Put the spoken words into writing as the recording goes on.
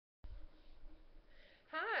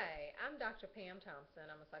Dr. Pam Thompson.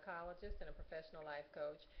 I'm a psychologist and a professional life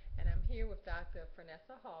coach, and I'm here with Dr.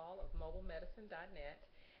 Fernessa Hall of MobileMedicine.net,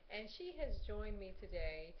 and she has joined me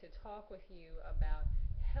today to talk with you about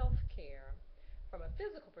health care from a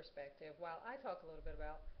physical perspective, while I talk a little bit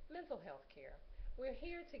about mental health care. We're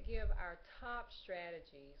here to give our top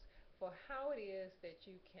strategies for how it is that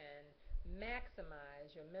you can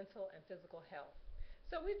maximize your mental and physical health.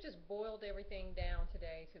 So we've just boiled everything down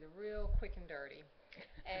today to the real quick and dirty.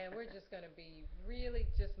 And we're just going to be really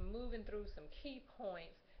just moving through some key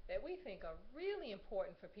points that we think are really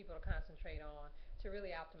important for people to concentrate on to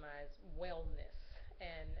really optimize wellness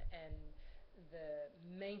and the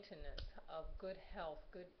maintenance of good health,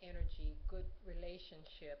 good energy, good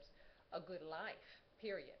relationships, a good life,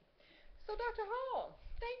 period. So, Dr. Hall,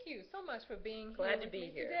 thank you so much for being Glad here to with be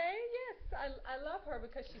me here. today. Yes, I love her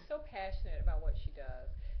because she's so passionate about what she does.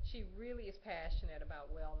 She really is passionate about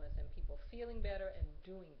wellness and people feeling better and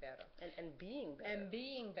doing better. And being better. And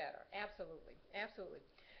being better, absolutely, absolutely.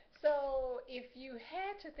 So, if you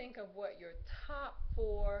had to think of what your top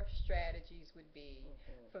four strategies would be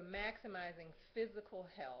for maximizing physical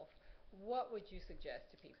health, what would you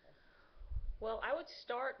suggest to people? Well, I would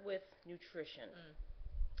start with nutrition.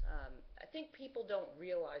 I think people don't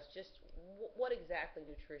realize just what exactly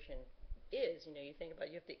nutrition is. You know, you think about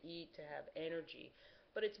you have to eat to have energy,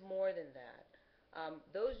 but it's more than that.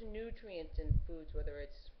 Those nutrients in foods, whether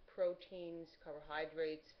it's proteins,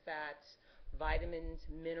 carbohydrates, fats, vitamins,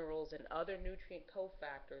 minerals, and other nutrient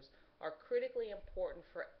cofactors, are critically important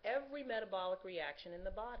for every metabolic reaction in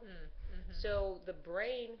the body. So the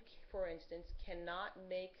brain, for instance, cannot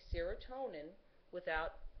make serotonin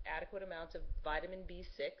without adequate amounts of vitamin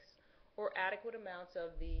B6 or adequate amounts of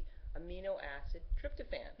the amino acid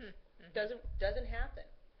tryptophan. Doesn't happen.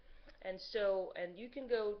 And you can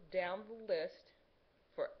go down the list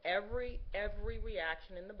for every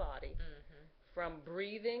reaction in the body, from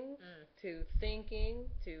breathing to thinking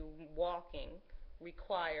to walking,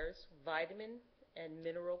 requires vitamin and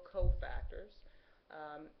mineral cofactors,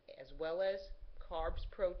 as well as carbs,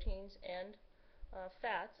 proteins, and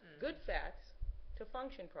fats, good fats, to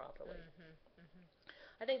function properly.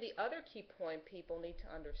 I think the other key point people need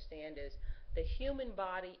to understand is the human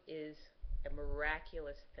body is a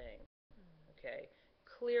miraculous thing. Okay,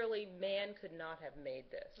 clearly man could not have made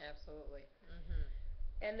this. Absolutely.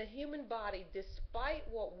 And the human body, despite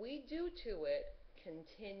what we do to it,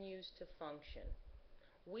 continues to function.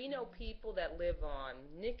 We know people that live on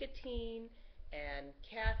nicotine and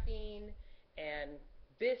caffeine and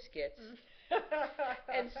biscuits,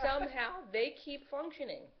 and somehow they keep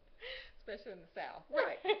functioning. Especially in the South.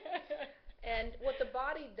 Right. And what the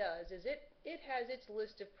body does is it has its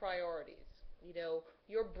list of priorities. You know,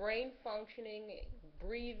 your brain functioning,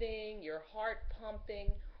 breathing, your heart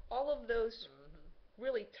pumping, all of those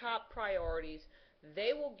really top priorities,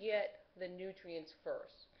 they will get the nutrients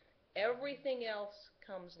first. Everything else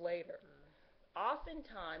comes later.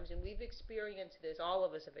 Oftentimes, and we've experienced this, all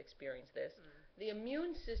of us have experienced this, the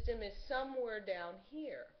immune system is somewhere down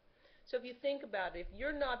here. So if you think about it, if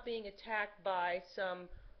you're not being attacked by some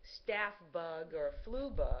staph bug or a flu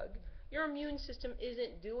bug, your immune system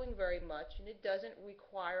isn't doing very much, and it doesn't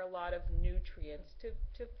require a lot of nutrients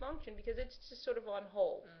to function because it's just sort of on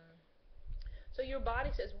hold. So your body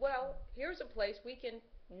says, well, here's a place we can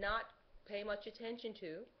not pay much attention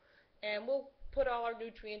to, and we'll put all our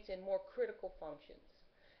nutrients in more critical functions.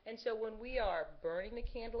 And so when we are burning the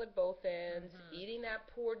candle at both ends, eating that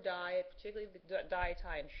poor diet, particularly the diets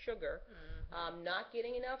high in sugar, not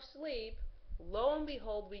getting enough sleep, lo and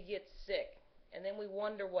behold, we get sick. And then we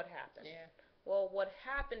wonder what happened. Well, what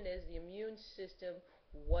happened is the immune system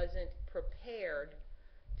wasn't prepared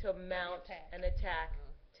to mount an attack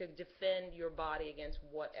to defend your body against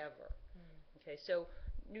whatever. Okay, so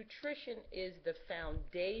nutrition is the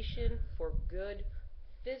foundation for good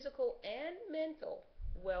physical and mental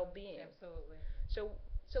well-being. Absolutely. So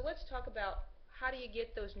let's talk about how do you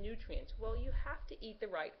get those nutrients. Well, you have to eat the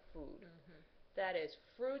right food. That is,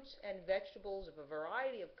 fruits and vegetables of a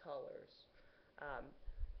variety of colors.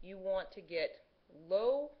 You want to get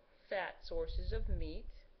low-fat sources of meat.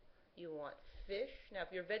 You want fish. Now,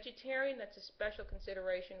 if you're vegetarian, that's a special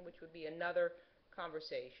consideration, which would be another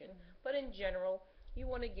conversation. But in general, you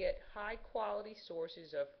want to get high-quality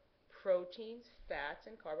sources of proteins, fats,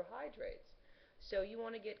 and carbohydrates. So you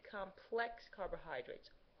want to get complex carbohydrates,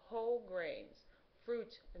 whole grains,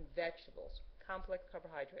 fruits and vegetables, complex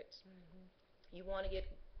carbohydrates. You want to get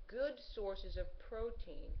good sources of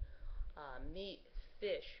protein, meat,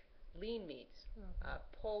 fish, lean meats,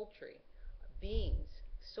 poultry, beans,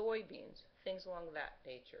 soybeans, things along that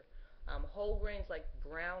nature. Whole grains like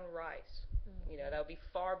brown rice, You know, that would be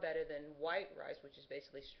far better than white rice, which is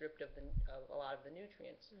basically stripped of a lot of the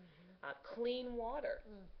nutrients. Clean water.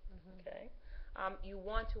 Okay. You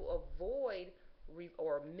want to avoid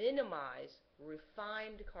or minimize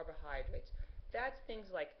refined carbohydrates. That's things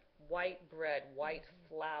like white bread, white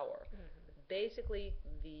flour. Basically,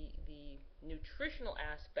 the nutritional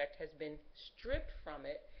aspect has been stripped from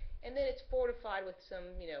it, and then it's fortified with some,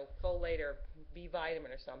 folate or B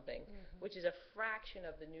vitamin or something, which is a fraction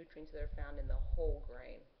of the nutrients that are found in the whole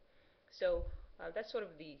grain. So that's sort of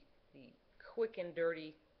the quick and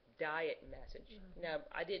dirty diet message. Now,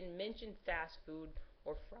 I didn't mention fast food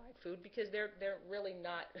or fried food because they're really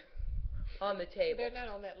not on the table. They're not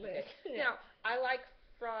on that list. Okay. Now, I like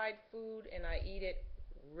fried food and I eat it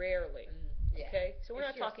rarely. Yeah. Okay, so we're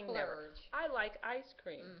It's not your talking never. splurge. I like ice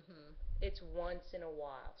cream. It's once in a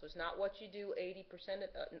while, so it's not what you do 20%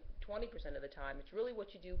 of the time. It's really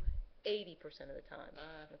what you do 80% of the time.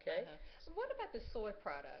 Okay. What about the soy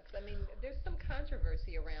products? I mean, there's some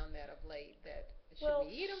controversy around that of late. That should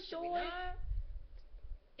we eat them? Should we not?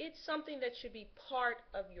 It's something that should be part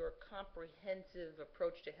of your comprehensive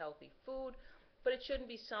approach to healthy food, but it shouldn't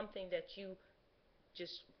be something that you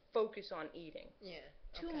just focus on eating. Yeah.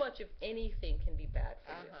 Too much of anything can be bad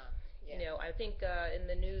for you. Yeah. I think in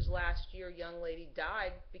the news last year, a young lady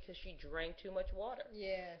died because she drank too much water.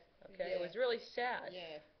 Yes. Okay, it was really sad.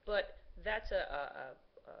 Yes. But that's a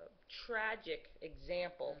tragic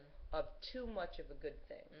example of too much of a good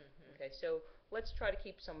thing. Okay, so let's try to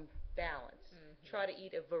keep some balance. Try to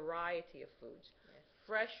eat a variety of foods.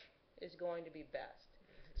 Fresh is going to be best.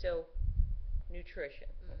 So, nutrition.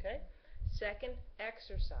 Okay. Second,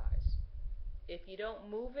 exercise. If you don't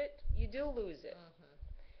move it, you do lose it.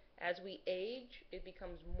 As we age, it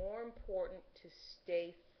becomes more important to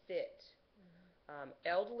stay fit.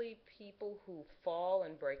 Elderly people who fall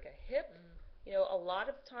and break a hip, a lot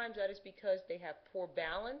of times that is because they have poor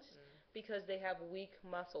balance, because they have weak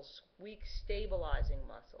muscles, weak stabilizing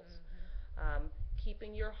muscles.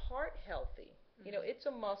 Keeping your heart healthy. It's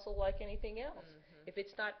a muscle like anything else. If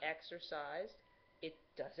it's not exercised, it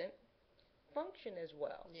doesn't function as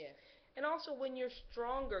well. Yes. And also, when you're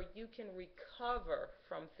stronger, you can recover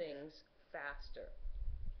from things faster.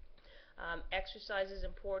 Exercise is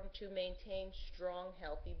important to maintain strong,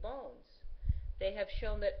 healthy bones. They have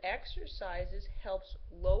shown that exercises helps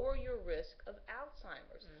lower your risk of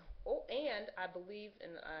Alzheimer's. Oh, and I believe,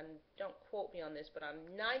 and don't quote me on this, but I'm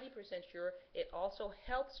 90% sure it also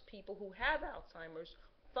helps people who have Alzheimer's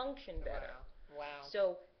function better. Wow.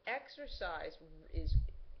 So exercise is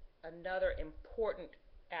another important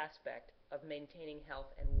aspect of maintaining health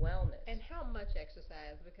and wellness. And how much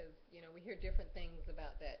exercise? Because, we hear different things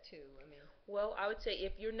about that too. Well, I would say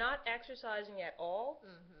if you're not exercising at all,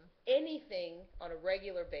 anything on a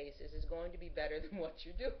regular basis is going to be better than what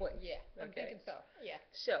you're doing. Yeah, I'm thinking so. Yeah.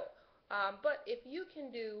 So, but if you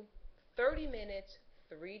can do 30 minutes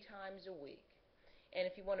 3 times a week, and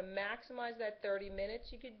if you want to maximize that 30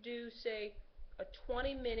 minutes, you could do, say, a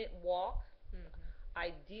 20-minute walk,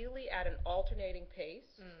 ideally at an alternating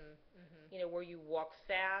pace, where you walk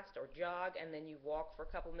fast or jog, and then you walk for a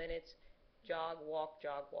couple minutes, jog, walk.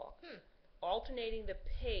 Alternating the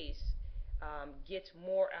pace gets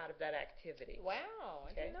more out of that activity. Wow,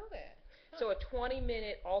 I didn't know that. So a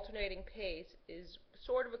 20-minute alternating pace is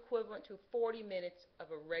sort of equivalent to 40 minutes of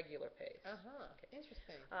a regular pace.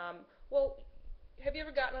 Interesting. Well, have you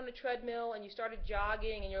ever gotten on a treadmill and you started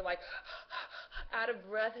jogging and you're like out of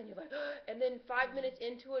breath and you're like, and then 5 minutes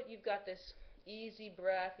into it you've got this easy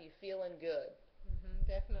breath, you're feeling good.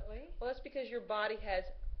 Definitely. Well, that's because your body has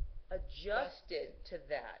adjusted to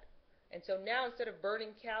that. And so now, instead of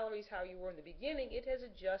burning calories how you were in the beginning, it has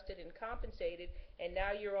adjusted and compensated, and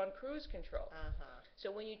now you're on cruise control.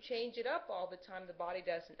 So when you change it up all the time, the body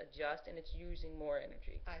doesn't adjust and it's using more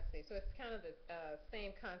energy. I see. So it's kind of the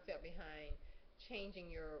same concept behind changing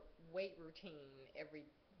your weight routine every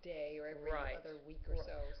day or every other week or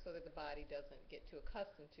so that the body doesn't get too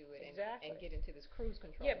accustomed to it and get into this cruise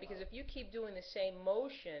control mode. Because if you keep doing the same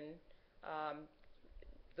motion,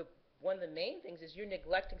 one of the main things is you're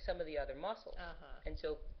neglecting some of the other muscles. And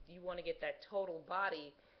so if you want to get that total body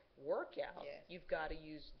workout, you've got to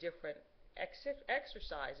use different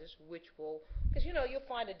exercises, which will, because you'll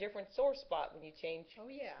find a different sore spot when you change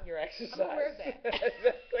your exercise. I'm aware of that.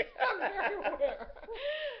 Exactly. I'm very aware.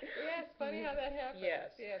 Yeah, it's funny how that happens.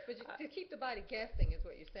 Yes. But to keep the body guessing is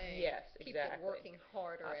what you're saying. Yes, Keep exactly. it working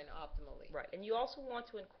harder and optimally. Right, and you also want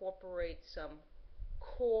to incorporate some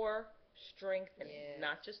core strengthening,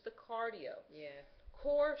 not just the cardio.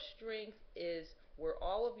 Core strength is where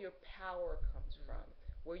all of your power comes from,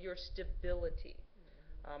 where your stability.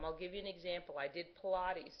 I'll give you an example. I did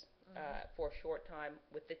Pilates for a short time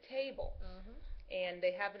with the table. And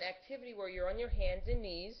they have an activity where you're on your hands and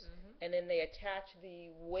knees, and then they attach the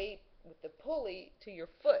weight with the pulley to your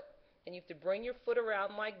foot. And you have to bring your foot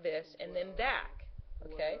around like this and then back.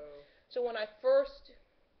 Okay? So when I first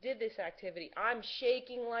did this activity, I'm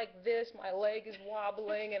shaking like this, my leg is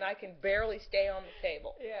wobbling, and I can barely stay on the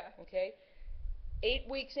table. Okay? 8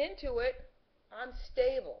 weeks into it, I'm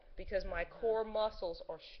stable because my core muscles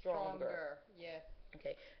are stronger. Yes.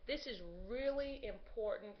 Okay. This is really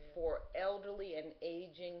important for elderly and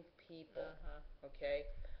aging people. Okay.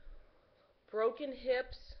 Broken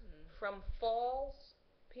hips from falls.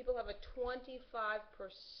 People have a 25%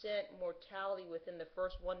 mortality within the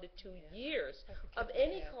first 1 to 2 years of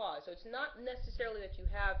any cause. So it's not necessarily that you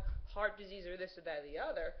have heart disease or this or that or the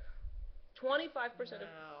other. 25% of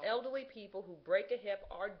elderly people who break a hip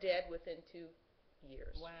are dead within 2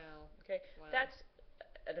 years. Okay, that's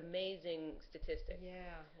an amazing statistic.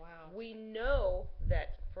 We know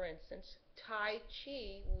that, for instance, Tai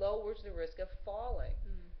Chi lowers the risk of falling.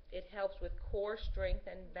 It helps with core strength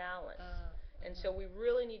and balance. And so we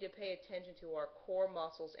really need to pay attention to our core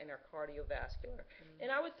muscles and our cardiovascular.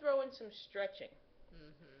 And I would throw in some stretching.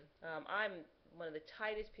 I'm one of the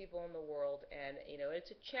tightest people in the world, and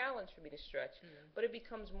it's a challenge for me to stretch, but it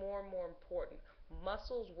becomes more and more important.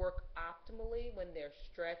 Muscles work optimally when they're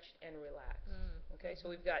stretched and relaxed. Okay, so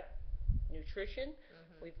we've got nutrition,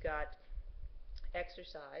 we've got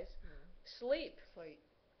exercise, sleep.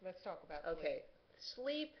 Let's talk about sleep. Okay,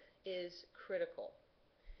 sleep is critical.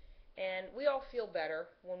 And we all feel better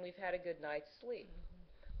when we've had a good night's sleep.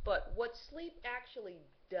 But what sleep actually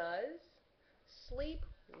does, sleep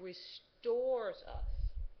restores us.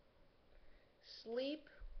 Sleep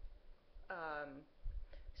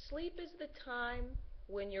is the time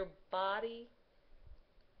when your body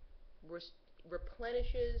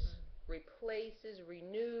replenishes, replaces,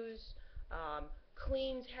 renews,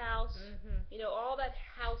 cleans house, all that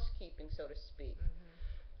housekeeping, so to speak.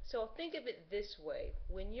 So think of it this way.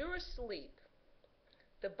 When you're asleep,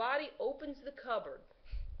 the body opens the cupboard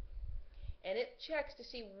and it checks to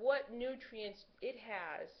see what nutrients it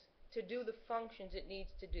has to do the functions it needs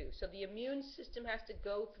to do. So the immune system has to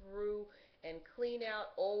go through and clean out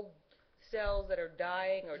old cells that are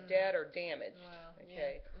dying or dead or damaged.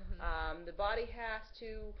 Okay. The body has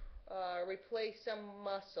to replace some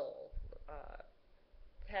muscle,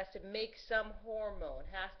 has to make some hormone,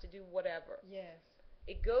 has to do whatever.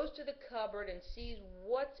 It goes to the cupboard and sees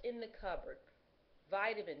what's in the cupboard.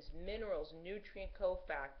 Vitamins, minerals, nutrient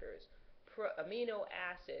cofactors, amino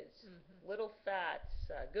acids, little fats,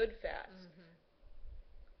 good fats,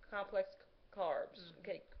 complex carbs.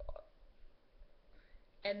 Okay.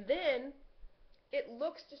 And then it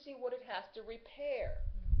looks to see what it has to repair.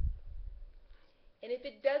 And if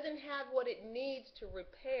it doesn't have what it needs to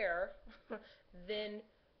repair, then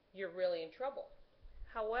you're really in trouble.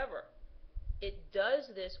 However, it does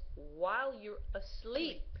this while you're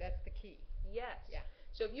asleep. That's the key. Yes.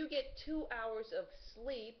 So if you get 2 hours of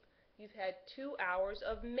sleep, you've had 2 hours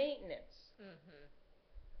of maintenance.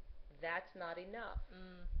 That's not enough.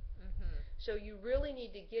 So you really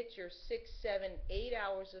need to get your 6, 7, 8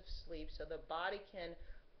 hours of sleep so the body can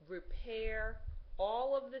repair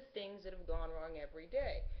all of the things that have gone wrong every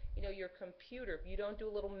day. Your computer, if you don't do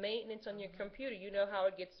a little maintenance on your computer, you know how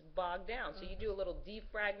it gets bogged down. So you do a little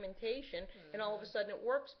defragmentation, and all of a sudden it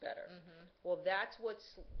works better. Well, that's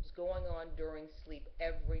what's going on during sleep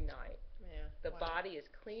every night. The body is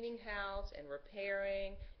cleaning house and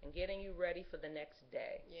repairing and getting you ready for the next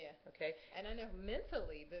day. Okay. And I know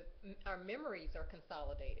mentally our memories are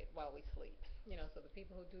consolidated while we sleep. So the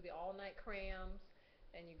people who do the all-night crams,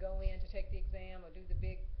 and you go in to take the exam or do the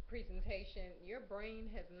big presentation, your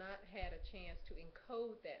brain has not had a chance to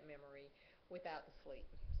encode that memory without the sleep.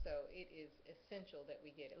 So it is essential that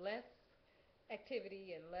we get it. Less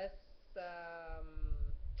activity and less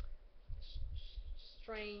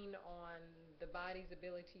strain on the body's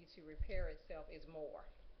ability to repair itself is more.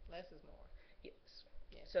 Less is more.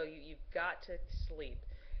 Yes. So you've got to sleep.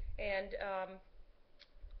 And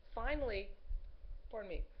finally,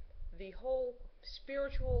 the whole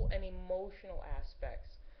spiritual and emotional aspects.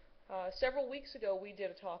 Several weeks ago, we did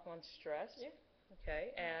a talk on stress.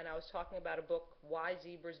 Okay, and I was talking about a book, Why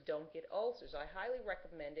Zebras Don't Get Ulcers. I highly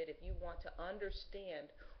recommend it if you want to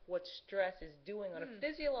understand what stress is doing on a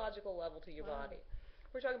physiological level to your body.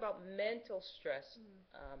 We're talking about mental stress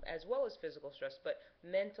as well as physical stress, but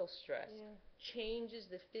mental stress changes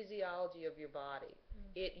the physiology of your body.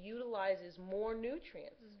 It utilizes more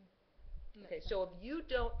nutrients. Okay, so if you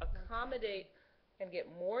don't accommodate and get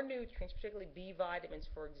more nutrients, particularly B vitamins,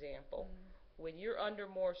 for example, when you're under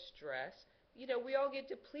more stress, we all get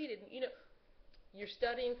depleted. You're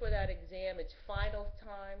studying for that exam. It's finals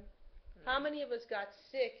time. How many of us got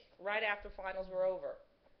sick right after finals were over?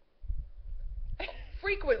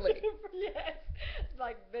 Frequently. Yes,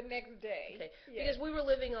 like the next day. Okay, Yes. because we were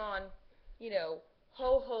living on,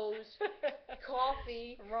 ho-hos,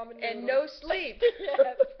 coffee, Ramen and noodles. no sleep.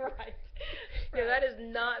 Yes, right. That is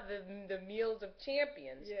not the meals of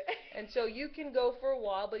champions. Yeah. And so you can go for a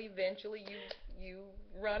while, but eventually you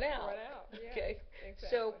run out. Run out. Yeah. Okay. Exactly.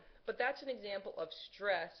 So, but that's an example of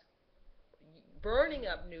stress burning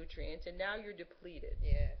up nutrients, and now you're depleted.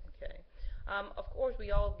 Yes. Okay. Of course, we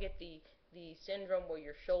all get the syndrome where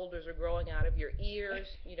your shoulders are growing out of your ears.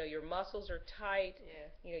 Your muscles are tight.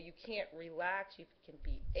 Yes. You can't relax. You can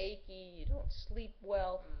be achy. You don't sleep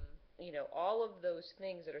well. All of those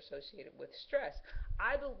things that are associated with stress.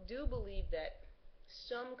 I do believe that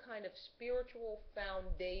some kind of spiritual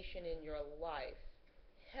foundation in your life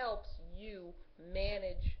helps you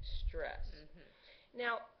manage stress.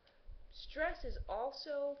 Now, stress is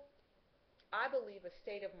also, I believe, a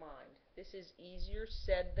state of mind. This is easier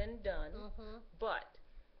said than done, but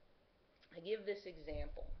I give this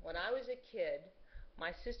example. When I was a kid,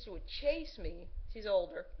 my sister would chase me, she's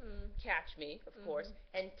older, catch me, of course,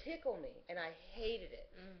 and tickle me, and I hated it.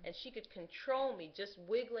 And she could control me just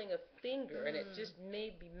wiggling a finger, and it just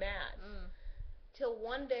made me mad. Till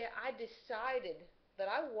one day I decided that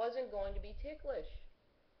I wasn't going to be ticklish.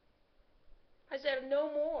 I said,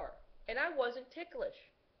 no more. And I wasn't ticklish.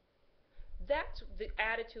 That's the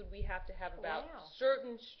attitude we have to have about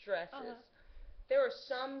certain stresses. There are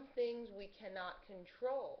some things we cannot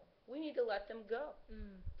control. We need to let them go.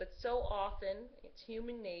 But so often, it's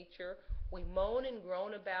human nature. We moan and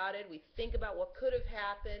groan about it. We think about what could have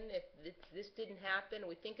happened if this didn't happen.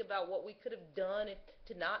 We think about what we could have done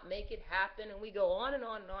to not make it happen. And we go on and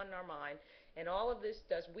on and on in our mind. And all of this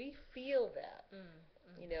does, we feel that.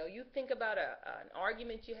 You think about an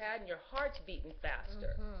argument you had and your heart's beating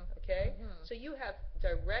faster. Okay? So you have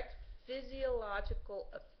direct physiological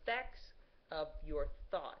effects of your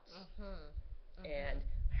thoughts. And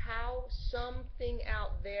how something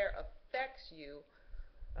out there affects you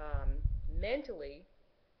mentally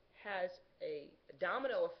has a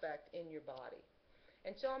domino effect in your body.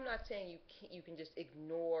 And so I'm not saying you can just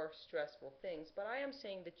ignore stressful things, but I am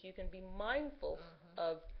saying that you can be mindful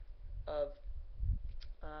of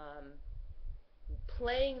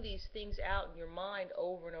playing these things out in your mind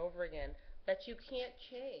over and over again that you can't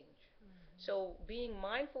change. So being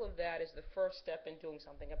mindful of that is the first step in doing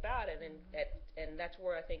something about it, and that's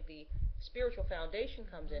where I think the spiritual foundation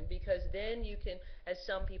comes in, because then you can, as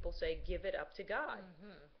some people say, give it up to God.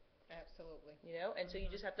 Absolutely. And so you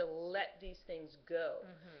just have to let these things go.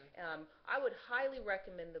 I would highly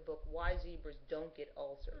recommend the book Why Zebras Don't Get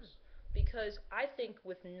Ulcers, because I think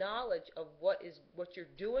with knowledge of what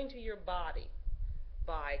you're doing to your body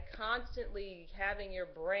by constantly having your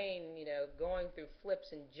brain, going through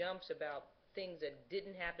flips and jumps about things that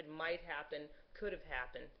didn't happen, might happen, could have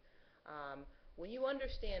happened. When you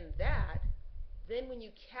understand that, then when you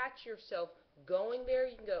catch yourself going there,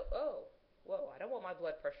 you can go, oh, whoa, I don't want my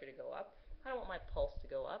blood pressure to go up. I don't want my pulse to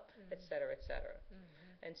go up, et cetera, et cetera.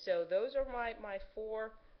 And so those are my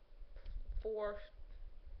four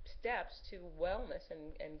steps to wellness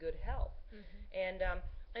and good health.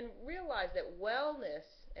 And realize that wellness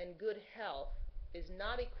and good health is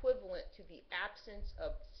not equivalent to the absence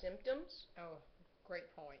of symptoms. Oh, great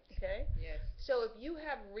point. Okay? Yes. So if you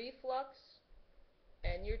have reflux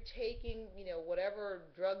and you're taking, whatever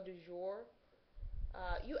drug du jour,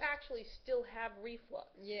 you actually still have reflux.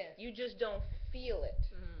 Yes. You just don't feel it.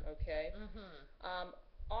 Okay?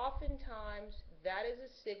 Oftentimes, that is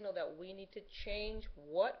a signal that we need to change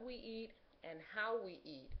what we eat and how we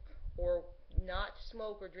eat, or not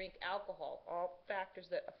smoke or drink alcohol, all factors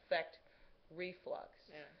that affect reflux.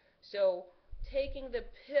 So taking the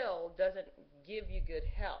pill doesn't give you good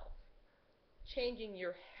health. Changing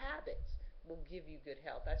your habits will give you good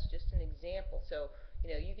health. That's just an example. So,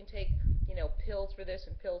 you can take, pills for this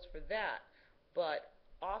and pills for that, but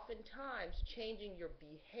oftentimes changing your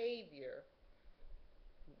behavior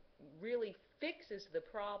really fixes the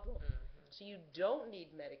problem. So you don't need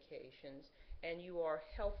medications, and you are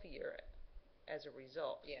healthier as a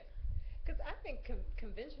result. Yes. Because I think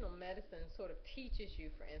conventional medicine sort of teaches you,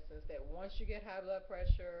 for instance, that once you get high blood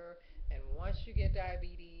pressure and once you get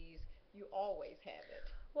diabetes, you always have it.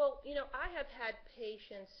 Well, I have had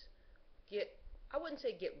patients I wouldn't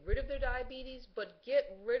say get rid of their diabetes, but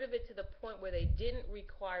get rid of it to the point where they didn't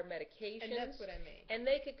require medications. And that's what I mean. And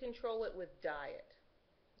they could control it with diet.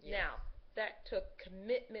 Yes. Now, that took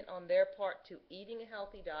commitment on their part to eating a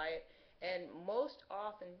healthy diet and most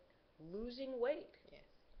often losing weight. Yes.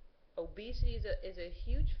 Obesity is a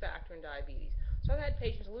huge factor in diabetes. So I've had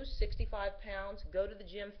patients lose 65 pounds, go to the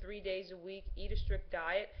gym 3 days a week, eat a strict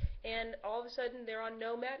diet, and all of a sudden they're on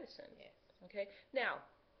no medicine. Yes. Okay? Now,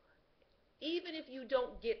 even if you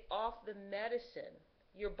don't get off the medicine,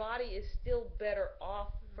 your body is still better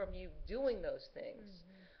off from you doing those things.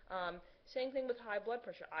 Same thing with high blood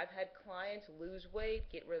pressure. I've had clients lose weight,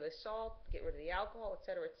 get rid of the salt, get rid of the alcohol,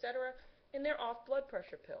 etc., and they're off blood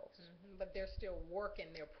pressure pills. But they're still working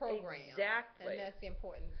their program. Exactly. And that's the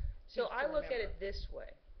important piece So I to look at remember. it this way.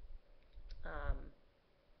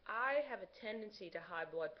 I have a tendency to high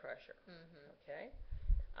blood pressure. Okay.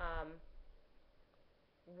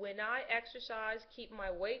 When I exercise, keep my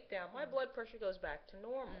weight down, my blood pressure goes back to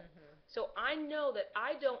normal. So I know that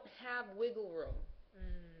I don't have wiggle room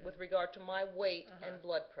with regard to my weight and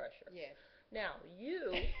blood pressure. Yes. Now,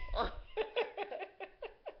 you...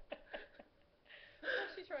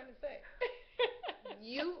 What's she trying to say?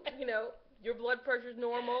 you know, your blood pressure is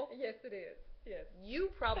normal. Yes, it is. Yes. You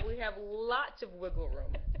probably have lots of wiggle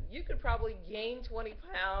room. You could probably gain 20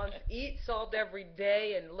 pounds, eat salt every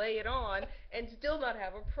day, and lay it on, and still not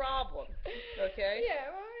have a problem. Okay?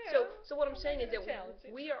 Yeah, well, yeah. So what I'm saying is that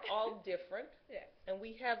challenging. we are all different, Yes. and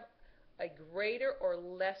we have a greater or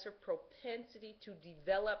lesser propensity to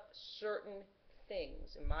develop certain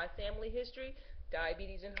things. In my family history,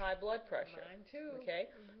 diabetes and high blood pressure. Mine too. Okay?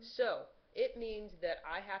 So it means that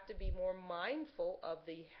I have to be more mindful of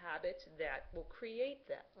the habits that will create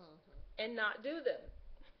that and not do them.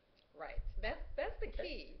 Right. That's the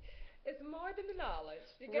key. It's more than the knowledge.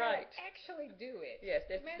 You got to Right. actually do it. Yes,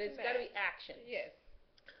 there's Imagine got to that. be action. Yes.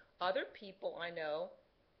 Other people I know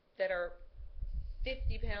that are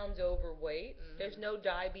 50 pounds overweight, there's no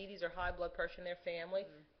diabetes or high blood pressure in their family,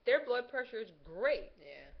 their blood pressure is great.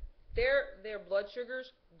 Yeah. Their blood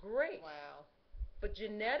sugar's great. Wow. But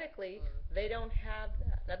genetically, they don't have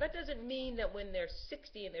that. Now, that doesn't mean that when they're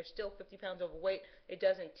 60 and they're still 50 pounds overweight, it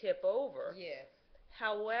doesn't tip over. Yes.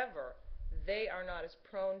 However, they are not as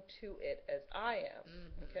prone to it as I am.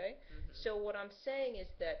 Okay? So what I'm saying is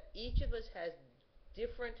that each of us has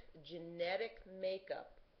different genetic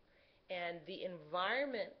makeup, and the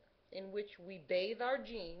environment in which we bathe our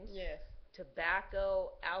genes, Yes.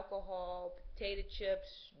 tobacco, alcohol, potato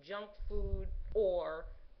chips, junk food, or,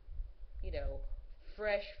 you know,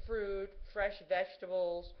 fresh fruit, fresh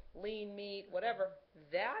vegetables, lean meat, whatever,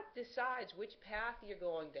 that decides which path you're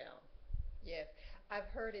going down. Yes. I've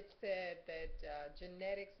heard it said that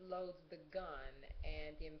genetics loads the gun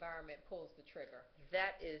and the environment pulls the trigger.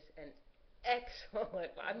 That is an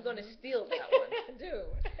excellent. I'm going to steal that one. Do.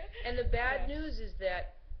 And the bad news is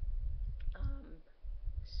that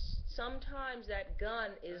sometimes that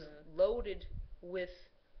gun is loaded with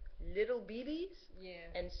little BBs,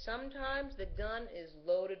 and sometimes the gun is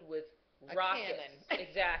loaded with rockets. Cannon.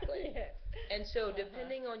 Exactly. Yes. And so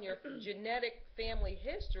depending on your genetic family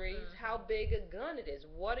history, how big a gun it is.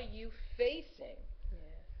 What are you facing?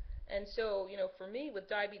 Yes. And so, you know, for me with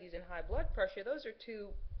diabetes and high blood pressure, those are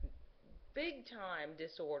two big time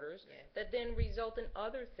disorders that then result in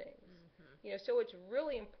other things. You know, so it's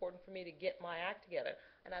really important for me to get my act together.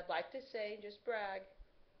 And I'd like to say, just brag,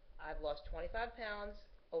 I've lost 25 pounds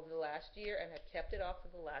over the last year and have kept it off for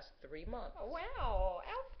the last 3 months. Oh, wow.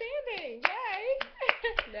 Outstanding. Yay.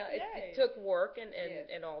 Now, Yay. it took work and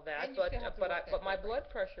all that, And you still have to work that but my program. blood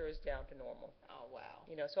pressure is down to normal. Oh, wow.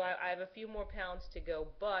 You know, so I have a few more pounds to go,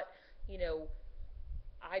 but, you know,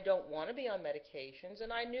 I don't want to be on medications,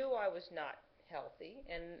 and I knew I was not healthy,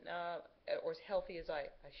 and or as healthy as I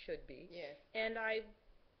should be. Yes. And I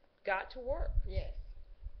got to work. Yes.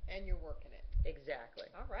 And you're working it. Exactly.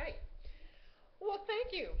 All right. Well,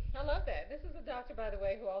 thank you. I love that. This is a doctor, by the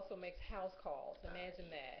way, who also makes house calls. Imagine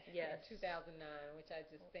that. Yes. In 2009, which I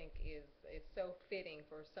just think is so fitting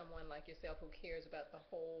for someone like yourself who cares about the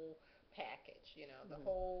whole package. You know, the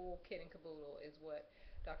whole kit and caboodle is what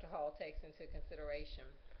Dr. Hall takes into consideration.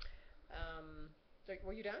 So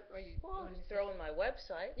were you done? Well, I'll just throw in my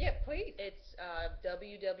website. Yeah, please. It's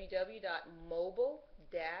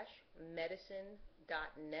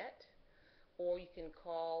www.mobile-medicine.net, or you can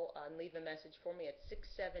call and leave a message for me at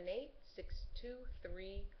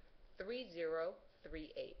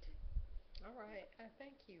 678-623-3038. All right. I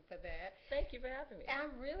thank you for that. Thank you for having me.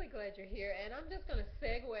 I'm really glad you're here, and I'm just going to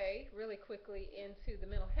segue really quickly into the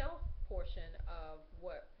mental health portion of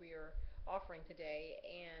what we're offering today.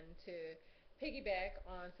 And to piggyback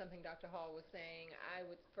on something Dr. Hall was saying, I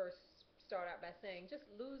would first start out by saying just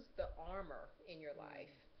lose the armor in your life.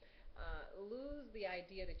 Lose the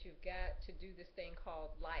idea that you've got to do this thing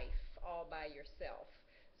called life all by yourself.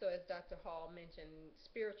 So as Dr. Hall mentioned,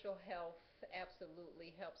 spiritual health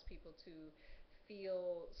absolutely helps people to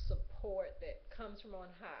feel support that comes from on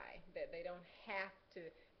high, that they don't have to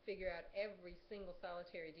figure out every single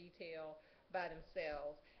solitary detail by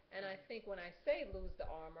themselves. And I think when I say lose the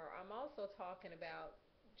armor, I'm also talking about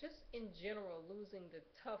just in general losing the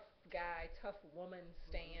tough guy, tough woman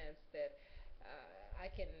stance that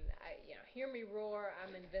hear me roar,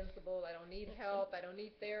 I'm invincible, I don't need help, I don't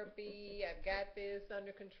need therapy, I've got this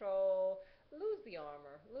under control. Lose the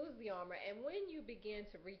armor, lose the armor. And when you begin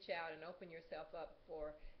to reach out and open yourself up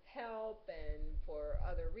for help and for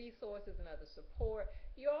other resources and other support,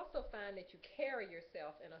 you also find that you carry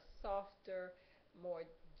yourself in a softer, more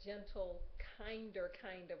gentle, kinder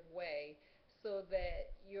kind of way so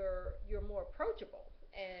that you're more approachable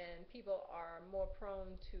and people are more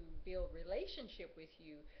prone to build relationship with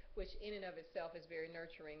you, which in and of itself is very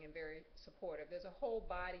nurturing and very supportive. There's a whole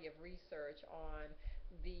body of research on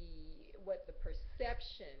what the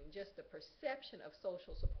perception, just the perception of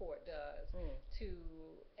social support does to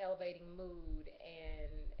elevating mood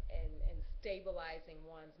and stabilizing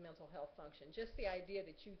one's mental health function. Just the idea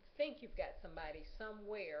that you think you've got somebody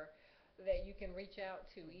somewhere that you can reach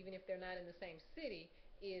out to, even if they're not in the same city,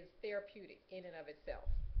 is therapeutic in and of itself.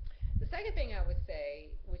 The second thing I would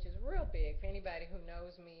say, which is real big for anybody who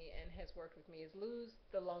knows me and has worked with me, is lose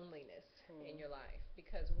the loneliness in your life.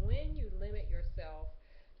 Because when you limit yourself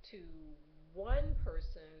to one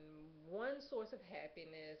person, one source of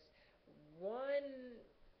happiness, one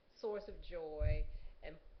source of joy,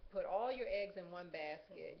 and put all your eggs in one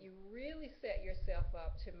basket, you really set yourself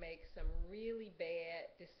up to make some really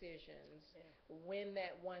bad decisions when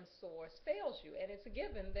that one source fails you. And it's a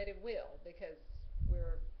given that it will, because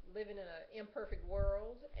we're living in an imperfect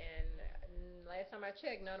world, and last time I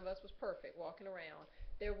checked, none of us was perfect walking around.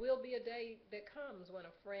 There will be a day that comes when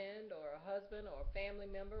a friend or a husband or a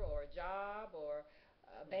family member or a job or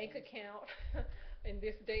a bank account in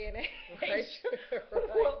this day and age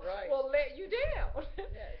will let you down.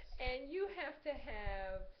 Yes. And you have to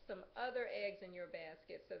have some other eggs in your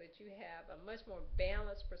basket so that you have a much more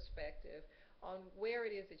balanced perspective on where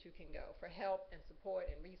it is that you can go for help and support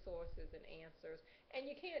and resources and answers. And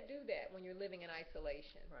you can't do that when you're living in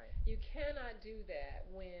isolation. Right. You cannot do that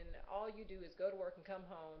when all you do is go to work and come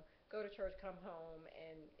home, go to church, come home,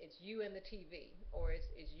 and it's you and the TV, or it's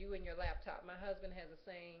you and your laptop. My husband has a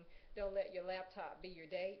saying, don't let your laptop be your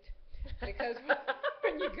date. Because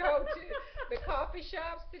when you go to the coffee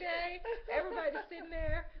shops today, everybody's sitting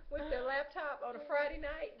there with their laptop on a Friday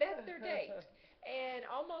night. That's their date. And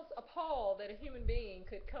almost appalled that a human being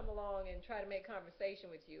could come along and try to make conversation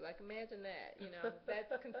with you. Like, imagine that, that's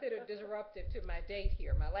considered disruptive to my date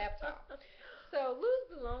here, my laptop. So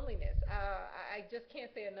lose the loneliness. I just can't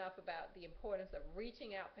say enough about the importance of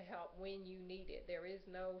reaching out for help when you need it. There is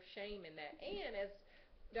no shame in that. And as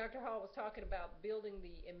Dr. Hall was talking about building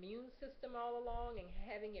the immune system all along and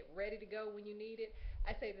having it ready to go when you need it,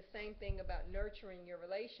 I say the same thing about nurturing your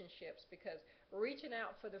relationships, because reaching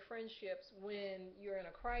out for the friendships when you're in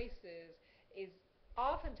a crisis is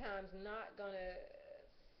oftentimes not going to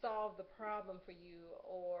solve the problem for you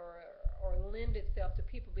or lend itself to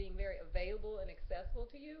people being very available and accessible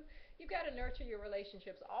to you. You've got to nurture your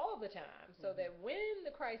relationships all the time so that when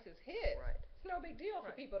the crisis hits, it's no big deal for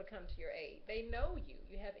people to come to your aid. They know you.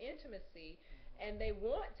 You have intimacy, and they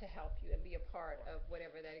want to help you and be a part of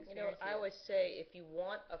whatever that experience is. I always say, if you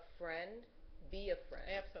want a friend, be a friend.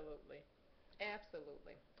 Absolutely.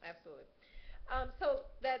 Absolutely. Absolutely. So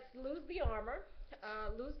that's lose the armor,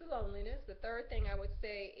 lose the loneliness. The third thing I would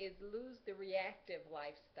say is lose the reactive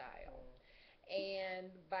lifestyle.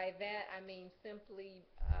 And by that I mean simply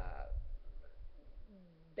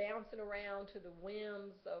bouncing around to the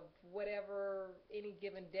whims of whatever any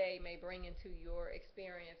given day may bring into your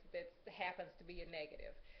experience that happens to be a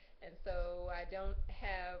negative. And so I don't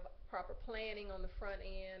have proper planning on the front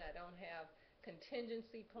end. I don't have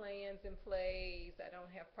contingency plans in place. I don't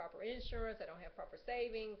have proper insurance. I don't have proper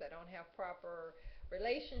savings. I don't have proper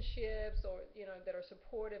relationships or that are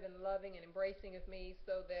supportive and loving and embracing of me,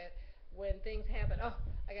 so that when things happen,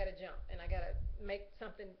 I got to jump and I got to make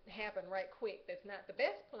something happen right quick. That's not the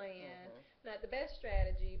best plan, not the best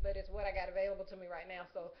strategy, but it's what I got available to me right now.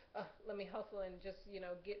 So let me hustle and just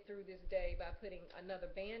get through this day by putting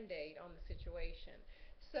another Band-Aid on the situation.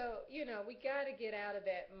 So we got to get out of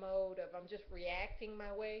that mode of I'm just reacting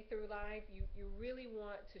my way through life. You really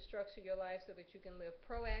want to structure your life so that you can live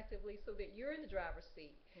proactively, so that you're in the driver's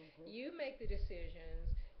seat. You make the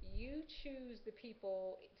decisions. you choose the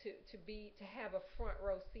people to have a front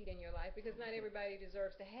row seat in your life, because not everybody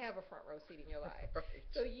deserves to have a front row seat in your life. Right.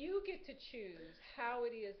 So you get to choose how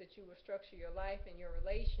it is that you will structure your life and your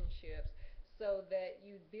relationships so that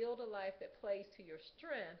you build a life that plays to your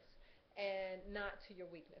strengths and not to your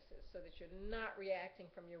weaknesses, so that you're not reacting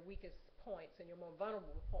from your weakest points and your more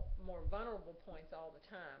vulnerable points all the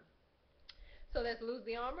time. So that's lose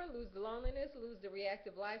the armor, lose the loneliness, lose the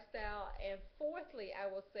reactive lifestyle, and fourthly, I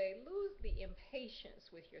will say lose the impatience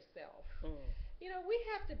with yourself. Mm. You know, we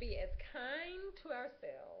have to be as kind to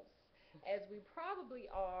ourselves as we probably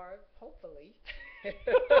are, hopefully.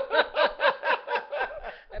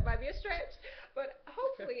 That might be a stretch, but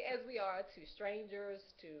hopefully, as we are to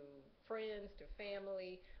strangers, to friends, to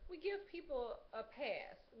family, we give people a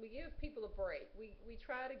pass. We give people a break. We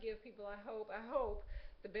try to give people, I hope,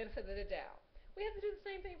 the benefit of the doubt. We have to do the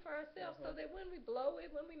same thing for ourselves, so Mhm. that when we blow it,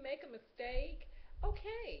 when we make a mistake,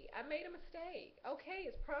 okay, I made a mistake. Okay,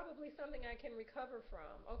 it's probably something I can recover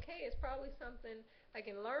from. Okay, it's probably something I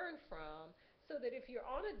can learn from, so that if you're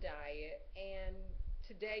on a diet and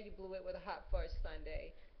today you blew it with a hot fudge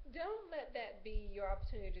sundae, don't let that be your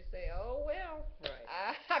opportunity to say, oh, well,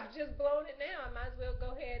 Right. I've just blown it now. I might as well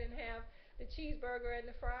go ahead and have the cheeseburger and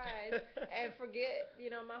the fries and forget,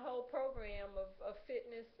 my whole program of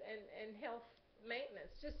fitness and health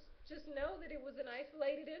maintenance. Just know that it was an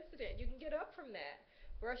isolated incident. You can get up from that.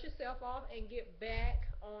 Brush yourself off and get back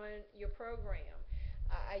on your program.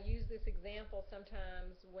 I use this example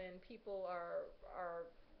sometimes when people are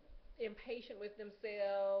impatient with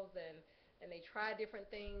themselves, and they try different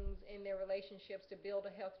things in their relationships to build a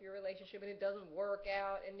healthier relationship, and it doesn't work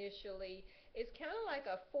out initially. It's kind of like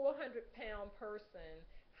a 400-pound person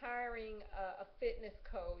hiring a fitness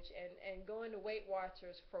coach and going to Weight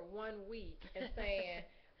Watchers for 1 week and saying,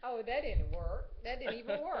 oh, that didn't work. That didn't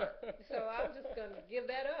even work. So I'm just going to give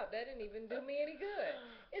that up. That didn't even do me any good.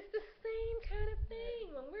 It's the same kind of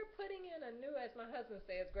thing when we're putting in a new, as my husband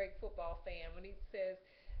says, great football fan, when he says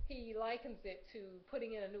he likens it to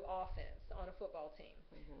putting in a new offense on a football team.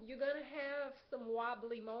 Mhm. You're going to have some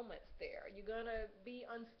wobbly moments there. You're going to be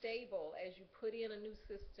unstable as you put in a new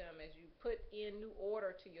system, as you put in new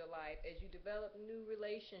order to your life, as you develop new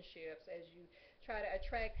relationships, as you try to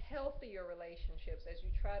attract healthier relationships, as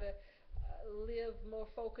you try to live more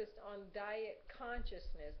focused on diet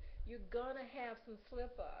consciousness. You're going to have some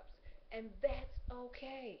slip ups, and that's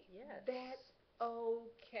okay. Yes. That's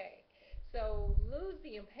okay. So lose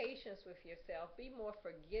the impatience with yourself. Be more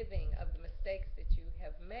forgiving of the mistakes that you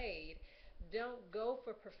have made. Don't go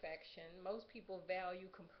for perfection. Most people value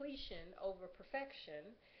completion over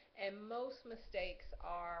perfection, and most mistakes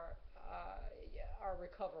are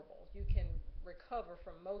recoverable. You can recover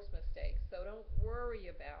from most mistakes. So don't worry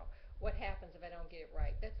about what happens if I don't get it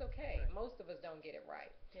right. That's okay. Right. Most of us don't get it right.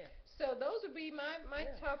 Yeah. So those would be my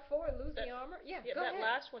Yeah. top four. Lose That the armor. Yeah, yeah, go that ahead.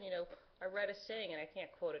 last one, I read a saying and I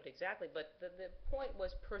can't quote it exactly, but the point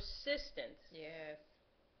was persistence Yes.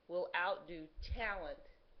 will outdo talent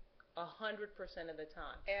 100% of the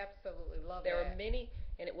time. Absolutely love There are that. many,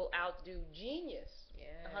 and it will outdo genius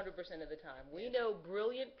Yes. 100% of the time. We Yes. know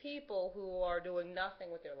brilliant people who are doing nothing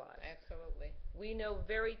with their lives. Absolutely. We know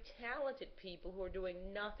very talented people who are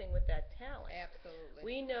doing nothing with that talent. Absolutely.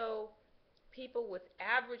 We know people with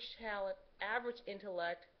average talent, average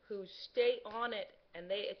intellect, who stay on it and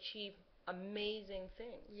they achieve amazing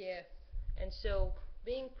things. Yes. And so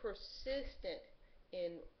being persistent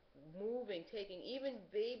in moving, taking even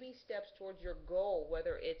baby steps towards your goal,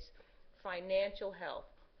 whether it's financial health,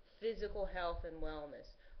 physical health and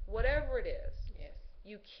wellness, whatever it is, Yes.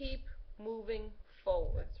 you keep moving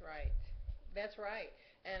forward. That's right. That's right.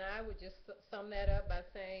 And I would just sum that up by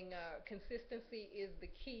saying consistency is the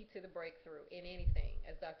key to the breakthrough in anything,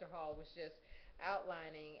 as Dr. Hall was just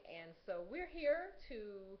outlining. And so we're here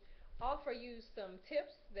to offer you some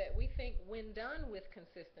tips that we think, when done with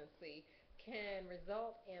consistency, can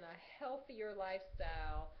result in a healthier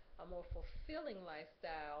lifestyle, a more fulfilling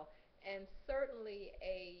lifestyle, and certainly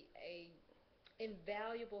a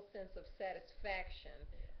invaluable sense of satisfaction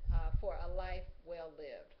for a life well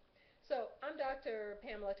lived. So I'm Dr.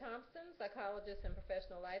 Pamela Thompson, psychologist and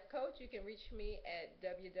professional life coach. You can reach me at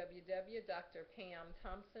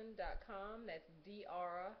www.drpamthompson.com. That's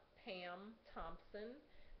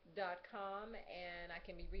drpamthompson.com. And I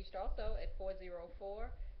can be reached also at 404-644-0710.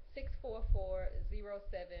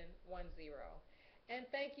 And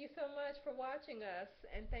thank you so much for watching us.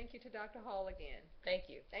 And thank you to Dr. Hall again. Thank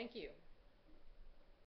you. Thank you.